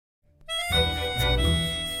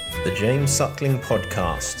the James Suckling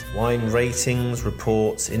Podcast. Wine ratings,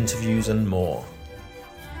 reports, interviews and more.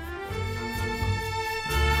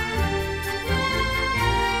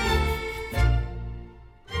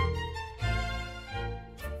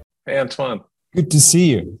 Hey, Antoine. Good to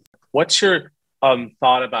see you. What's your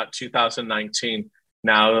thought about 2019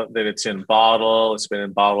 now that it's in bottle? It's been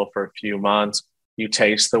in bottle for a few months. You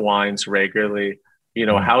taste the wines regularly.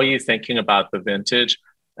 How are you thinking about the vintage,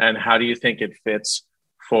 and how do you think it fits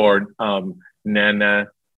for Nene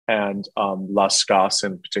and Luscious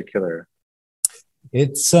in particular?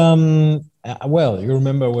 It's well, you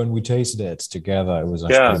remember when we tasted it together, it was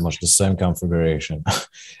actually pretty much the same configuration.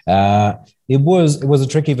 It was a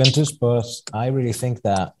tricky vintage, but I really think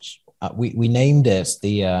that we named it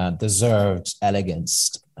the deserved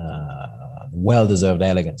elegance, well-deserved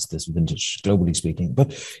elegance, this vintage, globally speaking.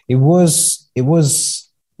 But it was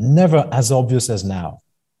never as obvious as now.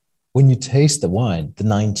 When you taste the wine, the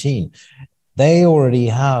 19, they already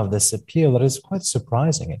have this appeal that is quite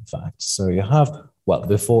surprising, in fact. So you have, well,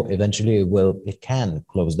 before eventually it can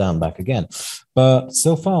close down back again. But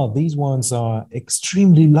so far, these wines are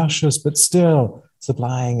extremely luscious, but still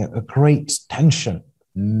supplying a great tension,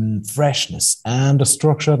 freshness, and a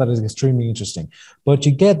structure that is extremely interesting. But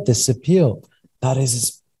you get this appeal that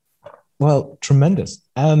is, well, tremendous.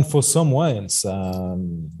 And for some wines,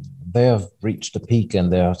 they have reached the peak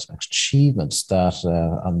and their achievements that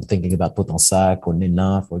I'm thinking about Potensac or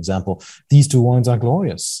Nina, for example. These two wines are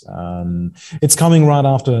glorious. It's coming right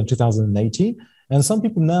after 2018. And some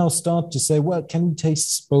people now start to say, well, can we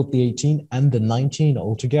taste both the 18 and the 19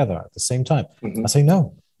 all together at the same time? Mm-hmm. I say,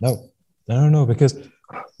 no, because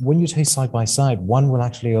when you taste side by side, one will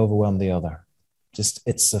actually overwhelm the other. Just,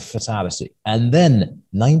 it's a fatality. And then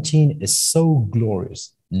 19 is so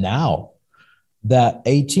glorious now that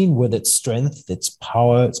 18, with its strength, its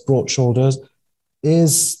power, its broad shoulders,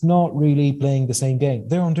 is not really playing the same game.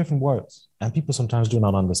 They're on different worlds, and people sometimes do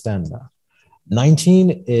not understand that.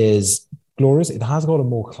 19 is glorious. It has got a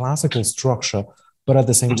more classical structure, but at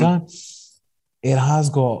the same time, it has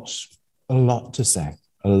got a lot to say.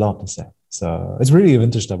 So it's really a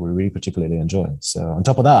vintage that we really particularly enjoy. So on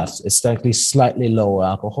top of that, it's actually slightly lower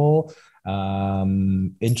alcohol,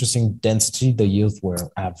 interesting density. The yields were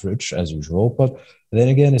average as usual, but then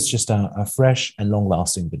again, it's just a fresh and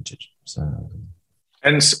long-lasting vintage.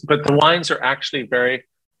 But the wines are actually very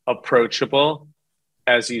approachable,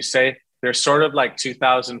 as you say. They're sort of like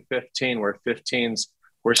 2015, where 15s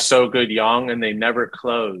were so good young and they never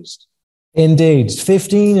closed. Indeed.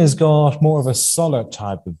 15 has got more of a solid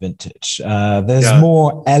type of vintage. There's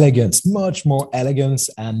more elegance, much more elegance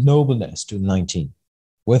and nobleness to 19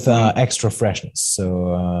 with extra freshness.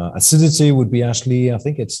 So acidity would be actually, I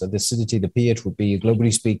think it's the acidity, the pH would be,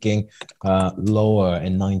 globally speaking, lower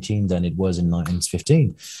in 19 than it was in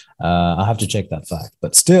 15. I have to check that fact.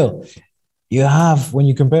 But still, you have, when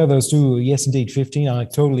you compare those two, yes, indeed, 15, I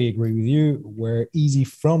totally agree with you, were easy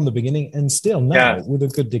from the beginning, and still now, with a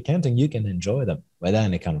good decanting, you can enjoy them without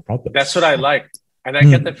any kind of problem. That's what I like. And I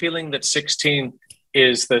get the feeling that 16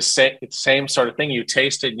 is the same sort of thing. You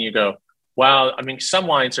taste it and you go, wow. I mean, some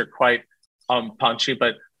wines are quite punchy,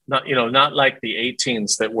 but not like the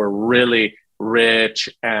 18s that were really rich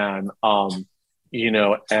and,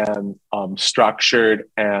 structured.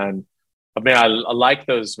 And I mean, I like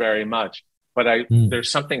those very much. But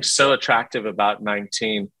there's something so attractive about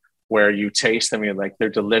 19 where you taste them, you're like, they're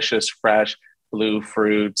delicious, fresh, blue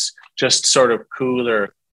fruits, just sort of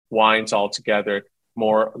cooler wines altogether,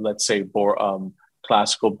 more, let's say,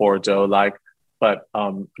 classical Bordeaux-like, but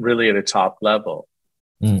really at a top level.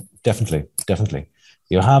 Definitely.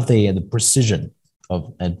 You have the precision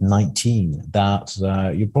of 19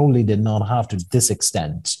 that you probably did not have to this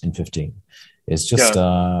extent in 15. It's just...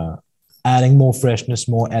 adding more freshness,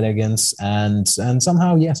 more elegance, and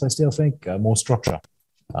somehow, yes, I still think more structure.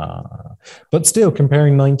 But still,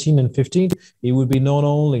 comparing 19 and 15, it would be not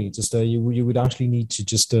only just you would actually need to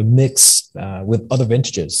just mix with other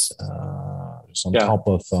vintages on top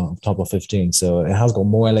of 15. So it has got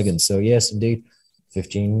more elegance. So yes, indeed,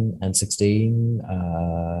 15 and 16.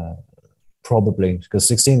 Probably, because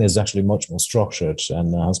 16 is actually much more structured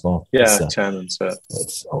and has got 10 and so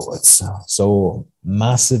it's so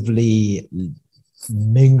massively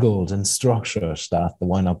mingled and structured that the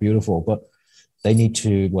wine are beautiful, but they need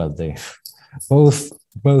to they both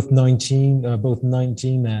 19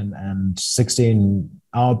 and 16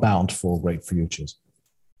 are bound for great futures.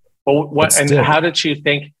 Well, how did you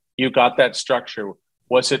think you got that structure?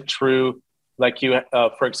 Was it true, like you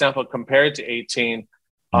for example, compared to 18?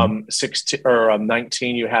 16 or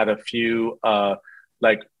 19, you had a few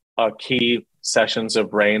key sessions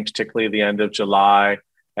of rain, particularly the end of July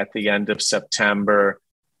at the end of September.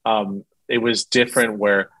 It was different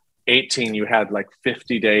where 18, you had like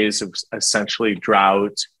 50 days of essentially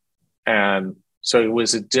drought. And so it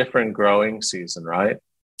was a different growing season, right?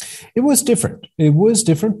 It was different.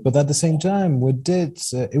 But at the same time,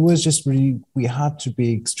 it was just really, we had to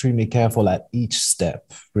be extremely careful at each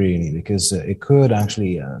step, really, because it could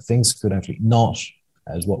actually, things could actually not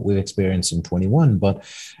as what we've experienced in 21, but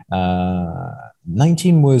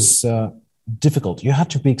 19 was difficult. You had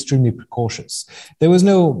to be extremely precautious. There was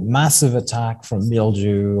no massive attack from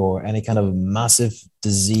mildew or any kind of massive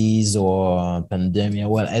disease or pandemic,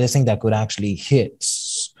 well, anything that could actually hit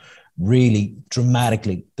really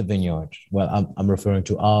dramatically the vineyard. Well, I'm referring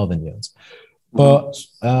to our vineyards. But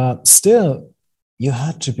still, you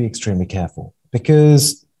had to be extremely careful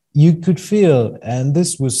because you could feel, and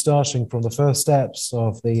this was starting from the first steps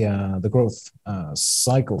of the growth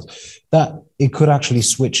cycle, that it could actually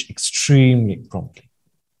switch extremely promptly.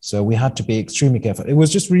 So we had to be extremely careful. It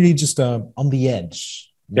was just really on the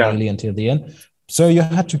edge, really until the end. So you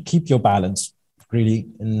had to keep your balance, really,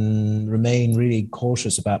 and remain really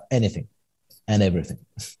cautious about anything and everything.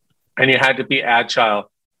 And you had to be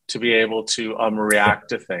agile to be able to react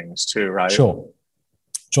to things too, right? Sure.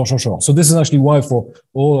 So this is actually why for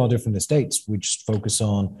all our different estates, we just focus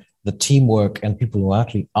on the teamwork and people who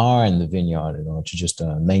actually are in the vineyard in order to just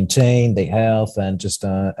maintain their health and just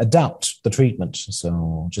adapt the treatment.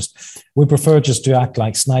 So we prefer just to act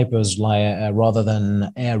like snipers rather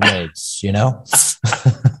than air raids, you know?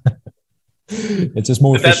 It's just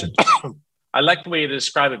more efficient. I like the way you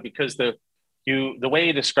describe it because the way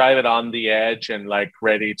you describe it, on the edge and like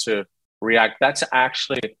ready to react, that's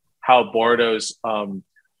actually how Bordeaux's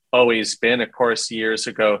always been. Of course, years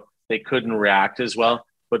ago, they couldn't react as well,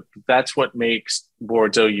 but that's what makes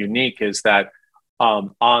Bordeaux unique, is that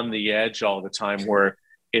on the edge all the time, where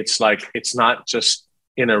it's like, it's not just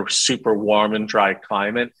in a super warm and dry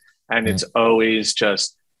climate, and it's always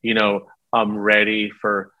just, ready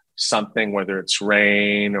for something, whether it's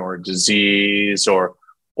rain or disease or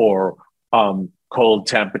cold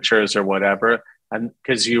temperatures or whatever. And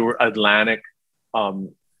because you were Atlantic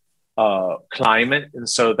climate, and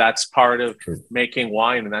so that's part of making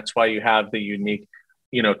wine, and that's why you have the unique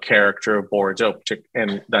character of Bordeaux,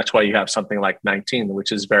 and that's why you have something like 19,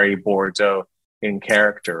 which is very Bordeaux in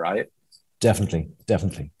character, right? Definitely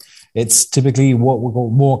it's typically what we call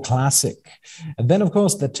more classic. And then of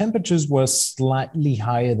course the temperatures were slightly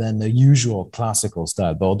higher than the usual classical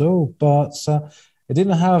style Bordeaux, but it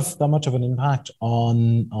didn't have that much of an impact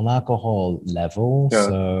on alcohol level,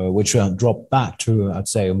 so which dropped back to, I'd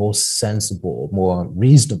say, a more sensible, more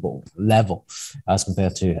reasonable level as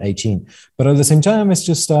compared to 18. But at the same time, it's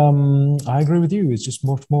just, I agree with you, it's just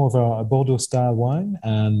much more of a Bordeaux style wine,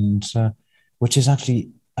 and which is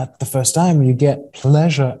actually, at the first time, you get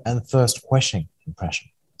pleasure and thirst quenching impression.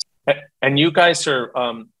 And you guys are,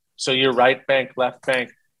 so you're right bank, left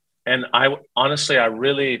bank, and I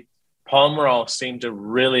really, Pomerol seemed to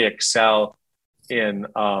really excel in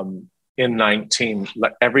 19.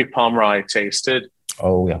 Like every Pomerol I tasted,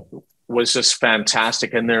 was just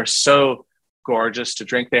fantastic, and they're so gorgeous to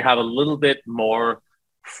drink. They have a little bit more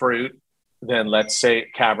fruit than, let's say,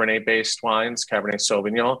 Cabernet-based wines, Cabernet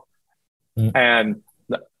Sauvignon, and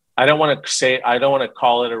I don't want to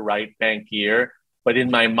call it a right bank year, but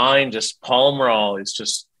in my mind, just Pomerol is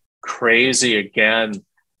just crazy again.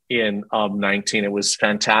 In 19, it was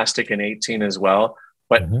fantastic in 18 as well.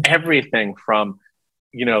 But everything from,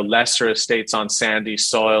 lesser estates on sandy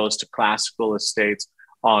soils to classical estates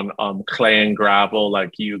on clay and gravel,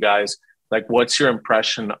 like you guys, like what's your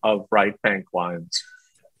impression of right bank wines?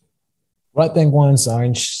 Right bank wines are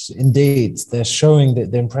indeed, they're showing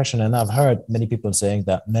the impression. And I've heard many people saying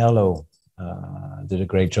that Merlot did a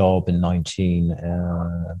great job in 19,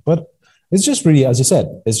 but it's just really, as you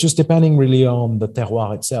said, it's just depending really on the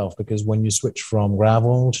terroir itself, because when you switch from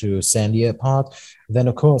gravel to sandier part, then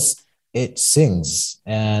of course it sings.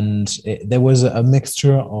 And there was a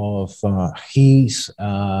mixture of heat,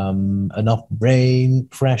 enough rain,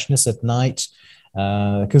 freshness at night,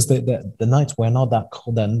 because the nights were not that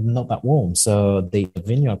cold and not that warm. So the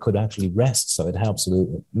vineyard could actually rest. So it helps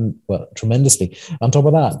tremendously. On top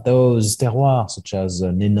of that, those terroirs such as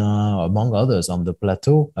Nina, among others on the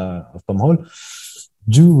plateau of Pomerol,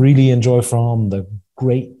 do really enjoy from the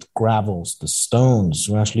great gravels, the stones,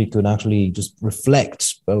 who actually could just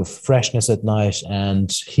reflect both freshness at night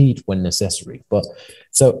and heat when necessary. But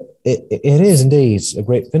so it is indeed a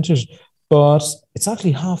great vintage. But it's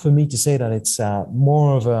actually hard for me to say that it's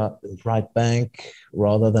more of a right bank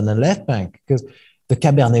rather than a left bank, because the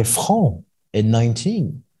Cabernet Franc in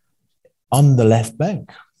 19 on the left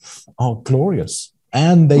bank are glorious.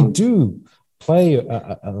 and they do play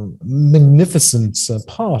a magnificent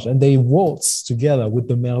part, and they waltz together with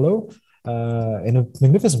the Merlot in a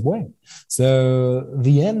magnificent way. So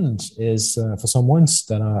the end is for some wines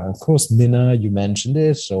that are, of course, Mina, you mentioned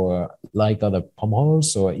it, or like other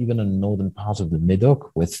Pomerols, or even in the northern part of the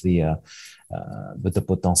Médoc with the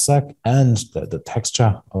Potin Sec and the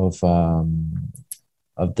texture of the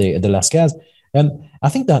Lascaz. And I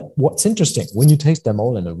think that what's interesting when you taste them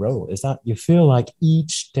all in a row is that you feel like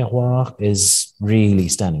each terroir is really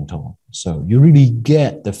standing tall. So you really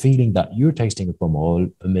get the feeling that you're tasting a Pomerol,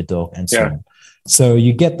 a Médoc, and so on. So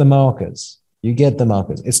you get the markers.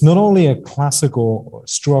 It's not only a classical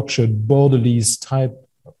structured Bordelese type,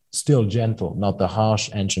 still gentle, not the harsh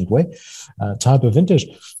ancient way, type of vintage,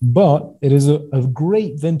 but it is a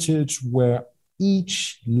great vintage where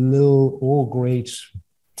each little or great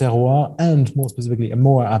terroir, and more specifically,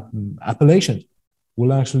 more appellation,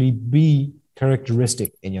 will actually be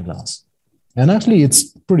characteristic in your glass. And actually,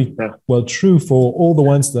 it's pretty well true for all the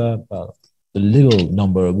wines that, the little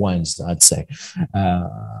number of wines, I'd say,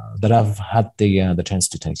 that I've had the chance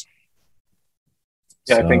to taste.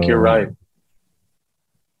 Yeah, so, I think you're right.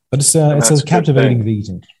 But it's a captivating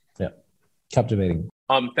eating. Yeah, captivating.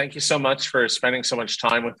 Thank you so much for spending so much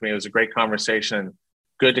time with me. It was a great conversation.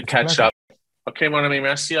 Good to catch up. Okay, mon ami,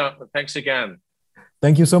 merci. Thanks again.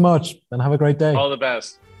 Thank you so much, and have a great day. All the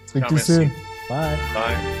best. Speak to you soon. Bye.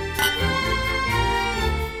 Bye.